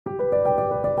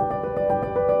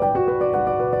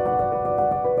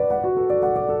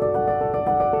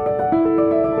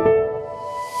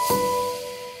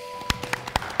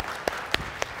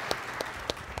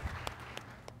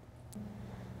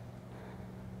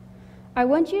I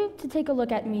want you to take a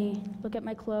look at me, look at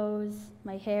my clothes,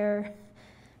 my hair,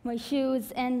 my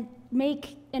shoes, and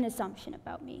make an assumption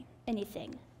about me,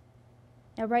 anything.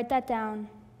 Now write that down,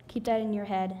 keep that in your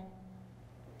head.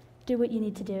 Do what you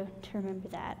need to do to remember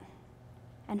that,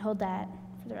 and hold that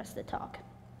for the rest of the talk.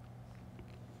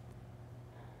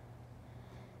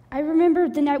 I remember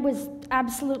the night was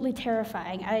absolutely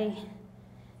terrifying. I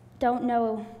don't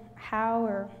know how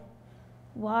or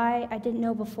why, I didn't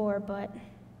know before, but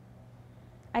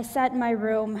I sat in my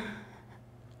room.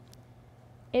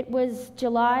 It was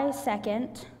July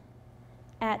 2nd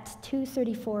at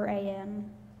 2:34 a.m.,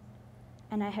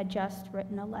 and I had just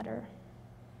written a letter.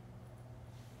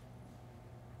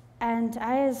 And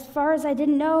as far as I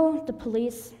didn't know, the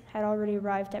police had already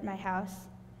arrived at my house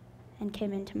and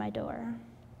came into my door.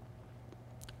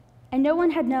 And no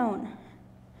one had known.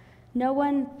 No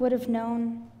one would have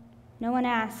known. No one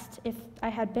asked if I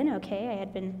had been okay. I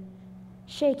had been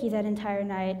shaky that entire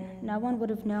night. No one would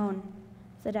have known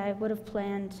that I would have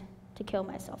planned to kill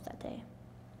myself that day.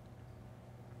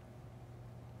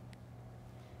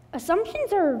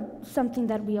 Assumptions are something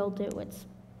that we all do. It's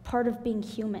part of being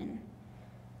human.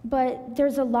 But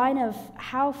there's a line of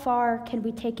how far can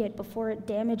we take it before it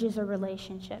damages our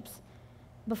relationships,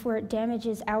 before it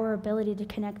damages our ability to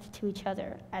connect to each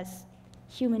other as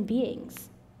human beings,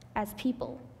 as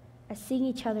people, as seeing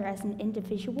each other as an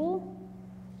individual.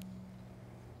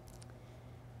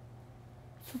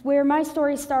 Where my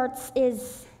story starts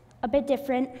is a bit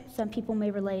different. Some people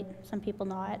may relate, some people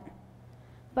not.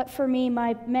 But for me,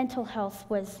 my mental health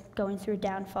was going through a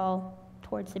downfall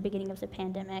towards the beginning of the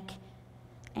pandemic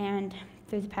and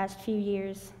through the past few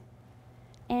years.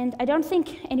 And I don't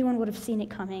think anyone would have seen it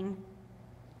coming.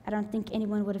 I don't think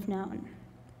anyone would have known.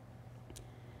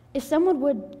 If someone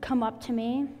would come up to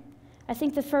me, I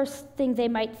think the first thing they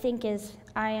might think is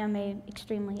I am an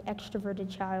extremely extroverted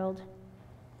child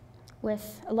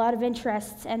with a lot of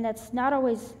interests, and that's not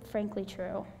always, frankly,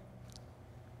 true.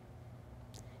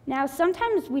 Now,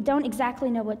 sometimes we don't exactly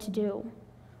know what to do.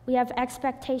 We have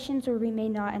expectations or we may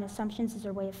not, and assumptions is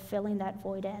our way of filling that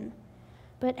void in.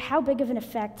 But how big of an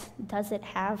effect does it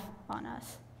have on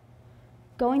us?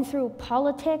 Going through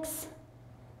politics,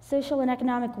 social and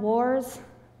economic wars,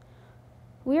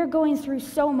 we are going through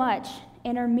so much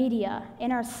in our media,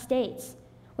 in our states,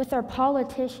 with our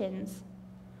politicians.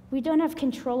 We don't have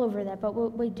control over that, but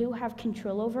what we do have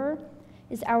control over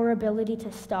is our ability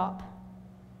to stop,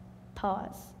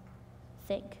 pause,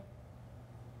 think.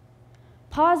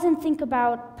 Pause and think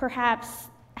about perhaps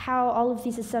how all of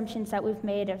these assumptions that we've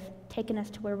made have taken us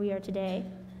to where we are today.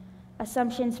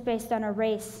 Assumptions based on our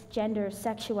race, gender,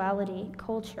 sexuality,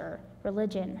 culture,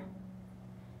 religion.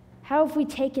 How have we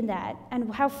taken that,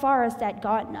 and how far has that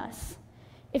gotten us?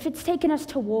 If it's taken us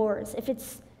to wars, if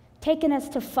it's taken us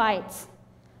to fights,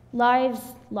 lives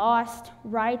lost,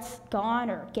 rights gone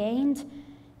or gained,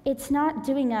 it's not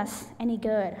doing us any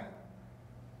good.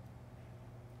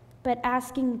 But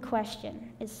asking a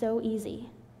question is so easy.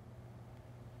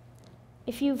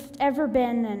 If you've ever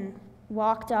been and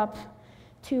walked up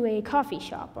to a coffee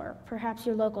shop or perhaps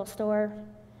your local store,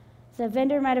 the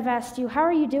vendor might have asked you, "How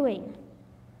are you doing?"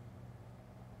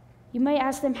 You might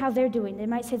ask them how they're doing. They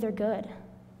might say they're good.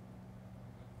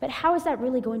 But how is that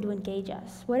really going to engage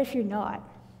us? What if you're not?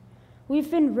 We've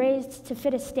been raised to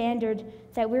fit a standard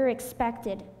that we're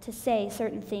expected to say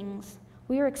certain things.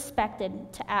 We are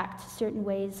expected to act certain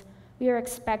ways. We are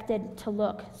expected to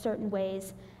look certain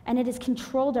ways, and it has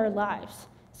controlled our lives.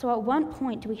 So at one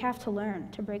point, do we have to learn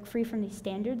to break free from these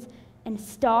standards and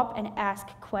stop and ask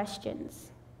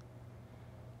questions?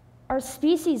 Our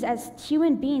species as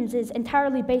human beings is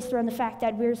entirely based around the fact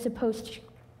that we're supposed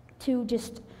to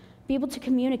just be able to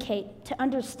communicate, to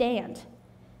understand.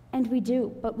 And we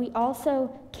do, but we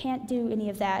also can't do any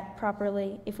of that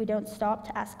properly if we don't stop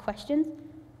to ask questions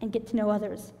and get to know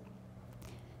others.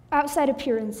 Outside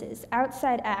appearances,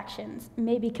 outside actions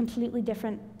may be completely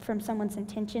different from someone's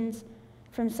intentions,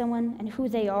 from someone and who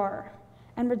they are.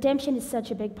 And redemption is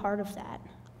such a big part of that.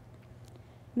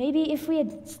 Maybe if we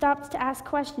had stopped to ask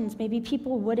questions, maybe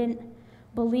people wouldn't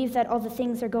believe that all the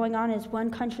things that are going on is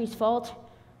one country's fault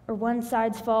or one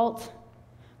side's fault.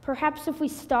 Perhaps if we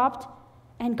stopped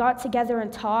and got together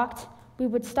and talked, we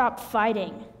would stop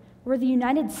fighting. We're the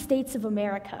United States of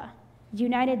America.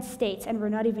 United States, and we're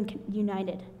not even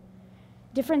united.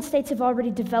 Different states have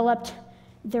already developed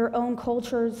their own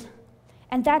cultures,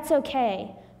 and that's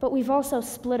okay, but we've also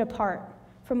split apart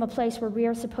from a place where we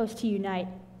are supposed to unite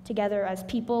together as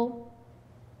people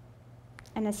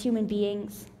and as human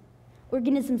beings,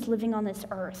 organisms living on this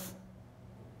earth.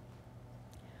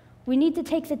 We need to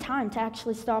take the time to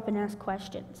actually stop and ask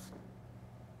questions.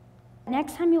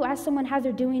 next time you ask someone how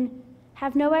they're doing,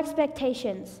 have no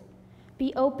expectations.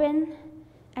 Be open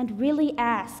and really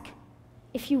ask.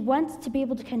 If you want to be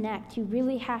able to connect, you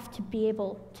really have to be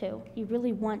able to. You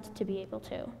really want to be able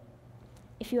to.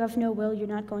 If you have no will, you're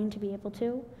not going to be able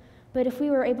to. But if we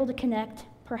were able to connect,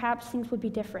 perhaps things would be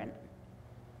different.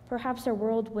 Perhaps our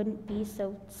world wouldn't be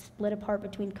so split apart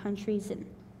between countries and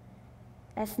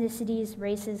ethnicities,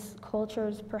 races,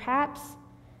 cultures. Perhaps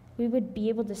we would be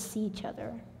able to see each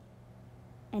other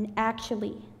and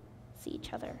actually see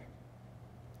each other.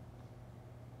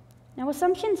 Now,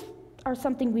 assumptions are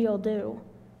something we all do.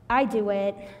 I do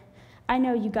it. I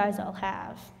know you guys all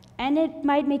have. And it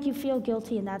might make you feel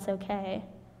guilty, and that's okay.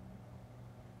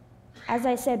 As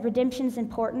I said, redemption is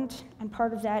important, and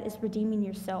part of that is redeeming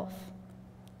yourself.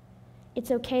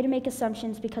 It's okay to make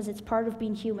assumptions because it's part of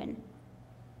being human.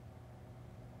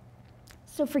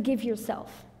 So forgive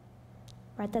yourself.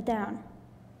 Write that down.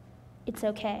 It's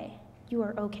okay. You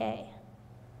are okay.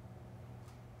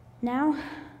 Now,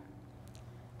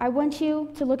 I want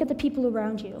you to look at the people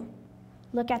around you.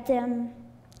 Look at them.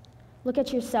 Look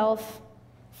at yourself.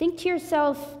 Think to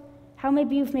yourself how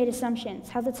maybe you've made assumptions,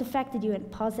 how that's affected you in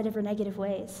positive or negative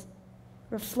ways.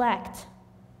 Reflect.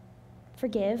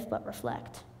 Forgive, but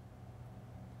reflect.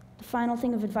 The final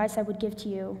thing of advice I would give to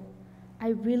you, I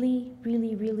really,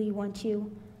 really, really want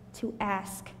you to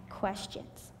ask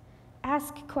questions.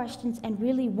 Ask questions and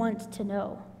really want to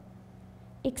know.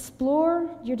 Explore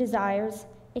your desires,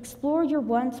 explore your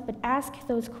wants, but ask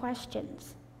those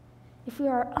questions. If we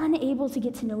are unable to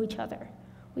get to know each other,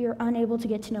 we are unable to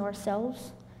get to know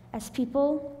ourselves as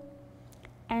people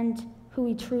and who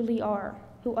we truly are,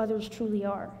 who others truly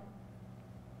are.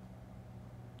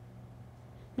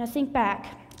 Now think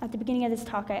back. At the beginning of this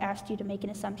talk, I asked you to make an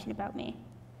assumption about me.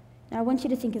 Now I want you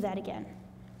to think of that again.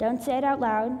 Don't say it out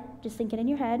loud, just think it in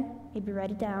your head, maybe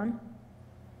write it down.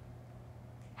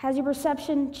 Has your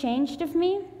perception changed of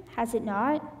me? Has it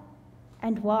not?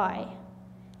 And why?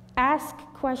 Ask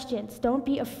questions. Don't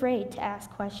be afraid to ask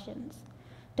questions.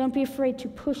 Don't be afraid to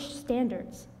push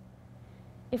standards.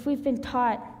 If we've been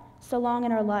taught so long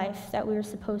in our life that we were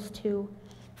supposed to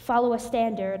follow a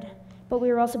standard, but we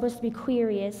were all supposed to be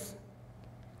curious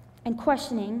and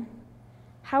questioning,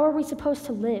 how are we supposed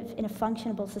to live in a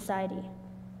functionable society?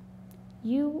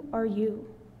 You are you.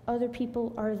 Other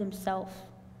people are themselves.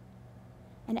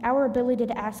 And our ability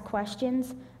to ask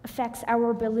questions affects our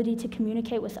ability to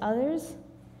communicate with others.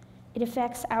 It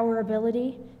affects our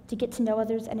ability to get to know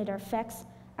others, and it affects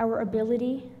our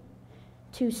ability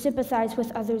to sympathize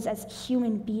with others as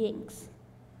human beings.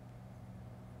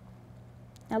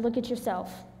 Now look at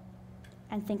yourself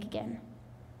and think again.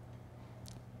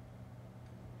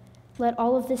 Let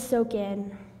all of this soak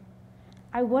in.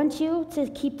 I want you to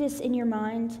keep this in your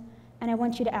mind, and I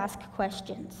want you to ask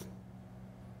questions.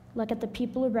 Look at the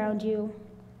people around you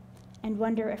and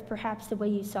wonder if perhaps the way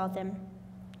you saw them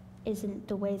isn't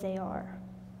the way they are.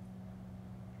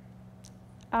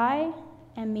 I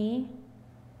am me,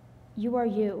 you are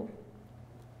you,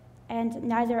 and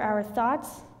neither our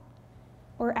thoughts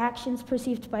or actions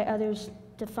perceived by others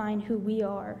define who we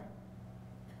are,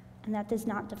 and that does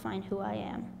not define who I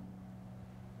am.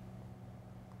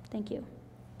 Thank you.